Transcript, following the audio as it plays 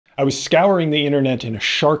I was scouring the internet in a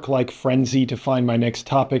shark-like frenzy to find my next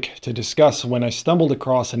topic to discuss when I stumbled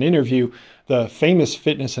across an interview the famous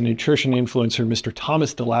fitness and nutrition influencer Mr.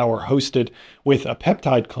 Thomas DeLauer hosted with a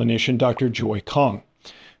peptide clinician, Dr. Joy Kong,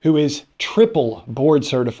 who is triple board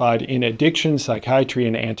certified in addiction, psychiatry,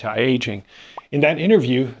 and anti-aging. In that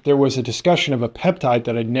interview, there was a discussion of a peptide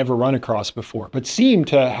that I'd never run across before, but seemed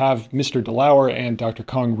to have Mr. DeLauer and Dr.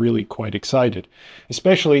 Kong really quite excited,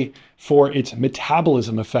 especially for its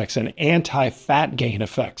metabolism effects and anti-fat gain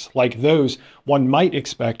effects, like those one might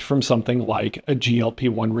expect from something like a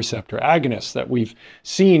GLP-1 receptor agonist that we've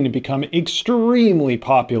seen become extremely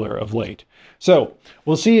popular of late. So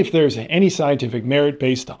we'll see if there's any scientific merit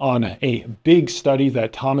based on a big study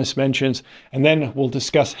that Thomas mentions, and then we'll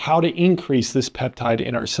discuss how to increase this peptide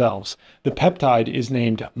in ourselves. The peptide is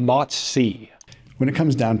named MOTS-c. When it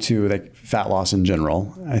comes down to like fat loss in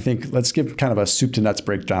general, I think let's give kind of a soup to nuts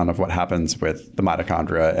breakdown of what happens with the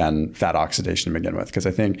mitochondria and fat oxidation to begin with. Because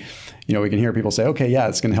I think, we can hear people say, okay, yeah,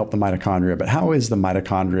 it's going to help the mitochondria, but how is the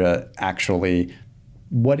mitochondria actually,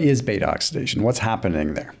 what is beta oxidation? What's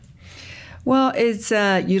happening there? Well, it's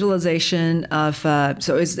utilization of,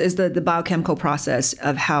 so it's the biochemical process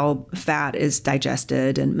of how fat is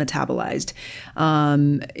digested and metabolized.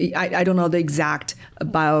 I don't know the exact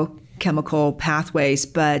biochemical pathways,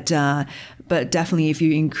 but definitely if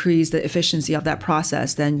you increase the efficiency of that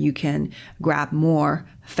process, then you can grab more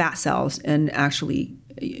fat cells and actually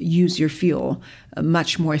use your fuel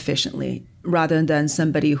much more efficiently, rather than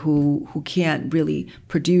somebody who can't really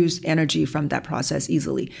produce energy from that process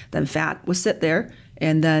easily. Then fat will sit there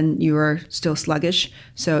and then you're still sluggish.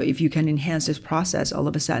 So if you can enhance this process, all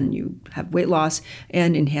of a sudden you have weight loss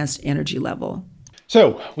and enhanced energy level.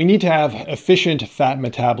 So we need to have efficient fat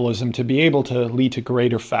metabolism to be able to lead to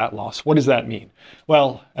greater fat loss. What does that mean?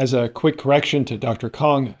 Well, as a quick correction to Dr.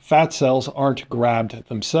 Kong, fat cells aren't grabbed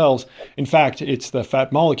themselves. In fact, it's the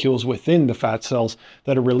fat molecules within the fat cells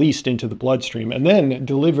that are released into the bloodstream and then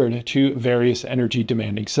delivered to various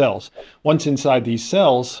energy-demanding cells. Once inside these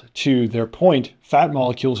cells, to their point, fat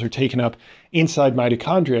molecules are taken up inside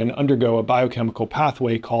mitochondria and undergo a biochemical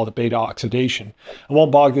pathway called beta oxidation. I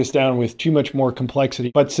won't bog this down with too much more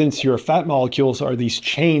complexity, but since your fat molecules are these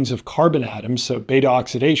chains of carbon atoms, so beta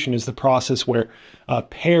oxidation is the process where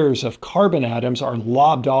pairs of carbon atoms are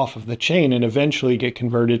lobbed off of the chain and eventually get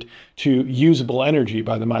converted to usable energy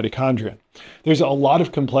by the mitochondria. There's a lot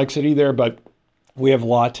of complexity there, but we have a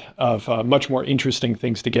lot of much more interesting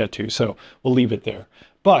things to get to, so we'll leave it there.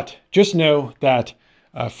 But just know that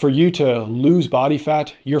for you to lose body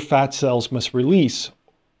fat, your fat cells must release,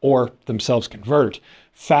 or themselves convert,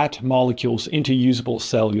 fat molecules into usable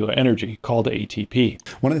cellular energy called ATP.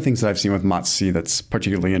 One of the things that I've seen with MOTS-c that's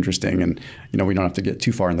particularly interesting, and we don't have to get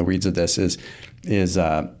too far in the weeds of this, is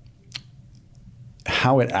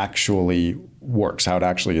how it actually works, how it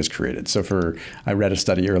actually is created. So I read a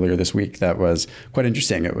study earlier this week that was quite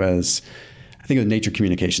interesting. It was, I think it was Nature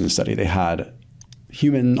Communications study. They had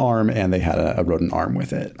human arm and they had a rodent arm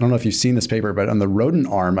with it. I don't know if you've seen this paper, but on the rodent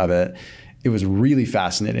arm of it, it was really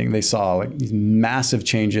fascinating. They saw like these massive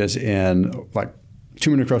changes in like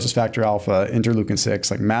tumor necrosis factor alpha, interleukin 6,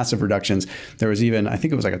 like massive reductions. There was even, I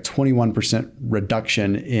think it was like a 21%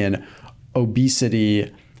 reduction in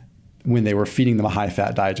obesity when they were feeding them a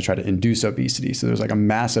high-fat diet to try to induce obesity. So there's like a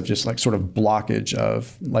massive just like sort of blockage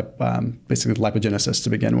of basically lipogenesis to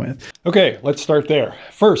begin with. Okay, let's start there.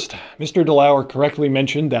 First, Mr. DeLauer correctly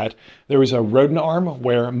mentioned that there was a rodent arm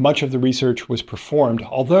where much of the research was performed,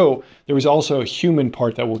 although there was also a human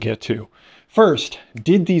part that we'll get to. First,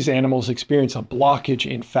 did these animals experience a blockage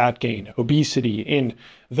in fat gain, obesity in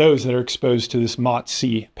those that are exposed to this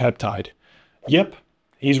MOTS-c peptide? Yep,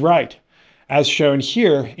 he's right. As shown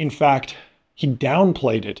here, in fact, he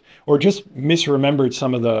downplayed it or just misremembered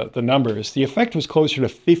some of the numbers. The effect was closer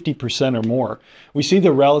to 50% or more. We see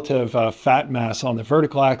the relative fat mass on the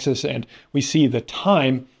vertical axis and we see the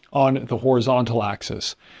time on the horizontal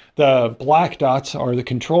axis. The black dots are the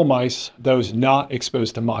control mice, those not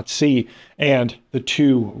exposed to MOTS-c, and the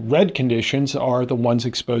two red conditions are the ones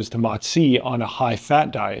exposed to MOTS-c on a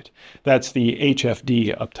high-fat diet. That's the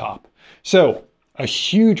HFD up top. So, a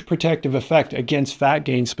huge protective effect against fat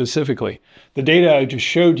gain specifically. The data I just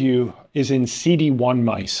showed you is in CD1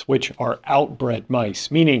 mice, which are outbred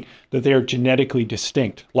mice, meaning that they are genetically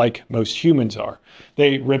distinct, like most humans are.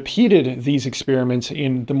 They repeated these experiments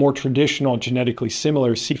in the more traditional genetically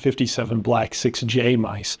similar C57 black 6J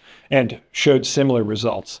mice and showed similar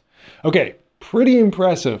results. Okay, pretty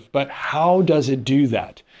impressive, but how does it do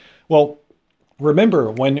that? Well, remember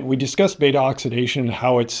when we discussed beta oxidation and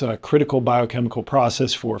how it's a critical biochemical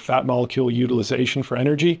process for fat molecule utilization for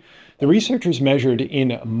energy, the researchers measured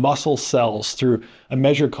in muscle cells through a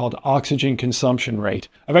measure called oxygen consumption rate.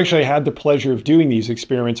 I've actually had the pleasure of doing these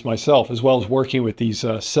experiments myself, as well as working with these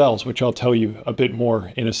cells, which I'll tell you a bit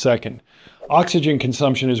more in a second. Oxygen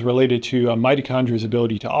consumption is related to mitochondria's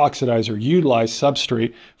ability to oxidize or utilize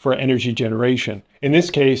substrate for energy generation. In this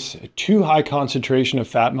case, too high concentration of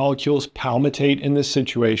fat molecules palmitate in this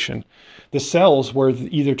situation. The cells were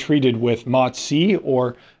either treated with MOTS-c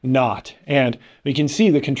or not, and we can see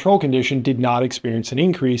the control condition did not experience an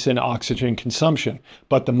increase in oxygen consumption,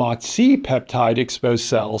 but the MOTS-c peptide exposed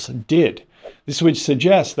cells did. This would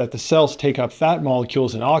suggest that the cells take up fat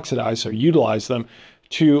molecules and oxidize or utilize them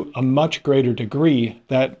to a much greater degree,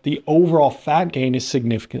 that the overall fat gain is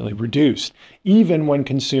significantly reduced, even when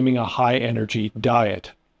consuming a high energy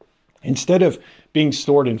diet. Instead of being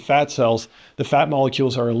stored in fat cells, the fat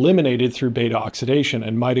molecules are eliminated through beta oxidation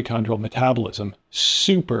and mitochondrial metabolism.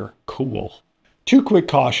 Super cool. Two quick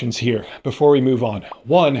cautions here before we move on.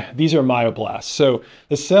 One, these are myoblasts. So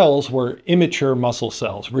the cells were immature muscle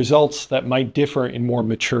cells, results that might differ in more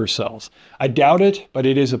mature cells. I doubt it, but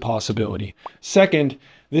it is a possibility. Second,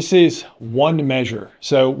 this is one measure,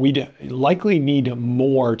 so we'd likely need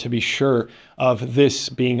more to be sure of this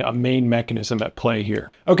being a main mechanism at play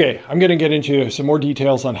here. Okay, I'm going to get into some more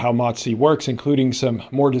details on how MOTS-c works, including some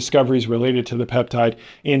more discoveries related to the peptide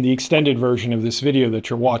in the extended version of this video that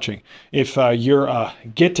you're watching. If you're a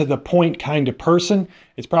get-to-the-point kind of person,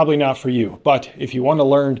 it's probably not for you. But if you want to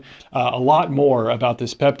learn a lot more about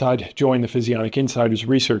this peptide, join the Physionic Insiders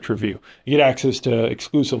Research Review. You get access to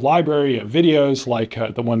exclusive library of videos like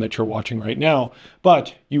the one that you're watching right now,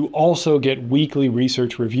 but you also get weekly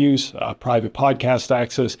research reviews, private podcast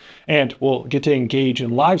access, and we'll get to engage in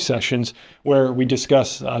live sessions where we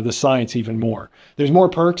discuss the science even more. There's more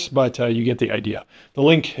perks, but you get the idea. The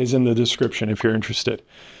link is in the description if you're interested.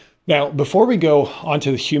 Now, before we go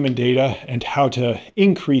onto the human data and how to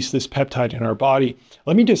increase this peptide in our body,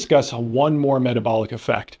 let me discuss one more metabolic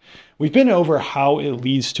effect. We've been over how it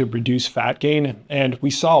leads to reduced fat gain, and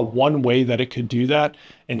we saw one way that it could do that,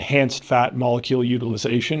 enhanced fat molecule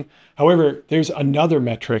utilization. However, there's another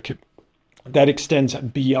metric that extends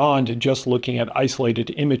beyond just looking at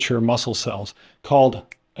isolated immature muscle cells called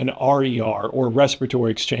an RER, or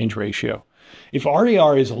respiratory exchange ratio. If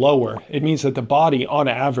RER is lower, it means that the body, on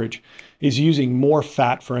average, is using more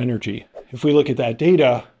fat for energy. If we look at that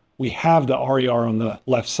data, we have the RER on the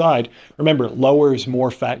left side. Remember, lower is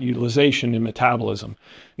more fat utilization and metabolism.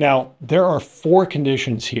 Now, there are 4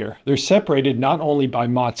 conditions here. They're separated not only by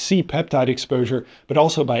MOTS-c peptide exposure, but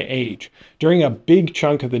also by age. During a big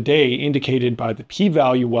chunk of the day, indicated by the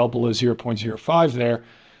p-value well below 0.05 there,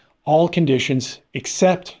 all conditions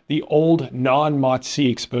except the old non-MOTS-c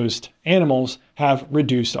exposed animals have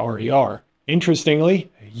reduced RER.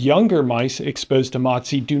 Interestingly, younger mice exposed to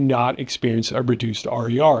MOTS-c do not experience a reduced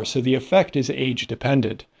RER, so the effect is age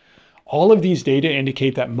dependent. All of these data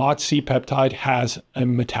indicate that MOTS-c peptide has a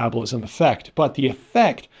metabolism effect, but the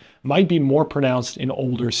effect might be more pronounced in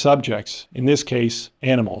older subjects, in this case,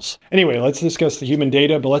 animals. Anyway, let's discuss the human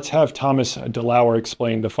data, but let's have Thomas DeLauer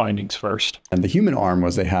explain the findings first. And the human arm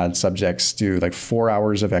was they had subjects do like 4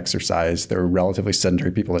 hours of exercise. There were relatively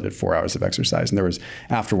sedentary people that did 4 hours of exercise. And there was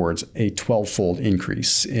afterwards a 12-fold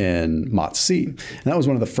increase in MOTS-c. And that was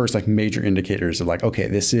one of the first like major indicators of like, okay,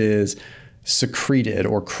 this is secreted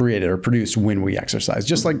or created or produced when we exercise,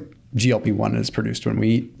 just like GLP-1 is produced when we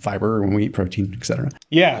eat fiber, when we eat protein, etc.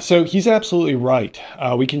 Yeah, so he's absolutely right.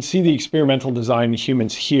 We can see the experimental design in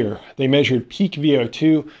humans here. They measured peak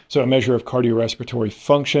VO2, so a measure of cardiorespiratory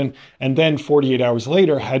function, and then 48 hours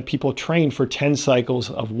later had people train for 10 cycles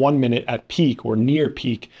of 1 minute at peak or near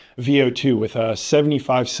peak VO2 with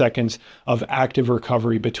 75 seconds of active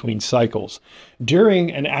recovery between cycles. During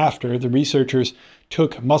and after, the researchers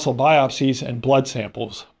took muscle biopsies and blood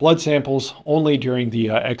samples only during the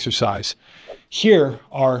exercise. Here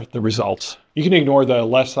are the results. You can ignore the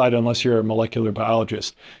left side unless you're a molecular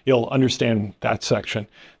biologist. You'll understand that section.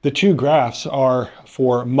 The 2 graphs are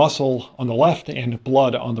for muscle on the left and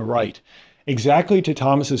blood on the right. Exactly to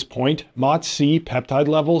Thomas's point, MOTS-c peptide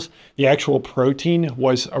levels, the actual protein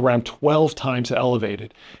was around 12 times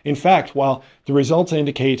elevated. In fact, while the results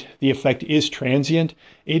indicate the effect is transient,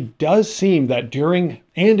 it does seem that during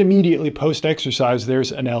and immediately post-exercise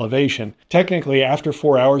there's an elevation. Technically, after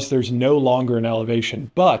 4 hours, there's no longer an elevation,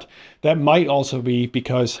 but that might also be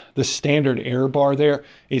because the standard error bar there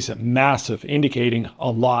is massive, indicating a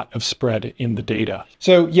lot of spread in the data.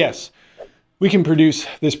 So yes, We can produce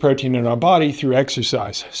this protein in our body through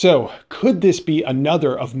exercise. So could this be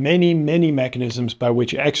another of many, many mechanisms by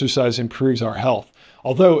which exercise improves our health?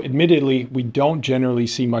 Although admittedly, we don't generally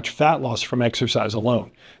see much fat loss from exercise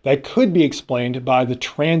alone. That could be explained by the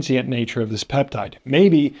transient nature of this peptide.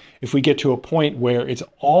 Maybe if we get to a point where it's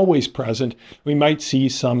always present, we might see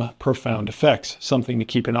some profound effects, something to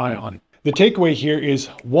keep an eye on. The takeaway here is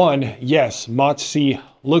 1, yes, MOTS-c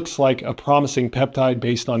looks like a promising peptide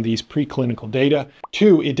based on these preclinical data.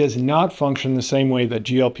 2, it does not function the same way that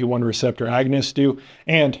GLP-1 receptor agonists do.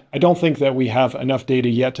 And I don't think that we have enough data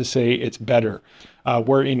yet to say it's better.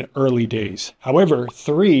 We're in early days. However,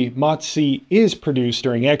 3, MOTS-c is produced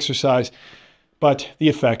during exercise, but the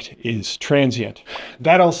effect is transient.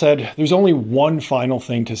 That all said, there's only one final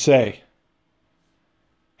thing to say.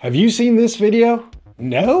 Have you seen this video?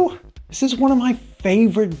 No? This is one of my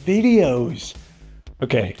favorite videos.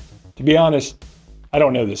 Okay, to be honest, I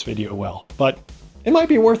don't know this video well, but it might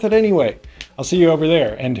be worth it anyway. I'll see you over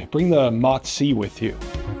there, and bring the MOTS-c with you.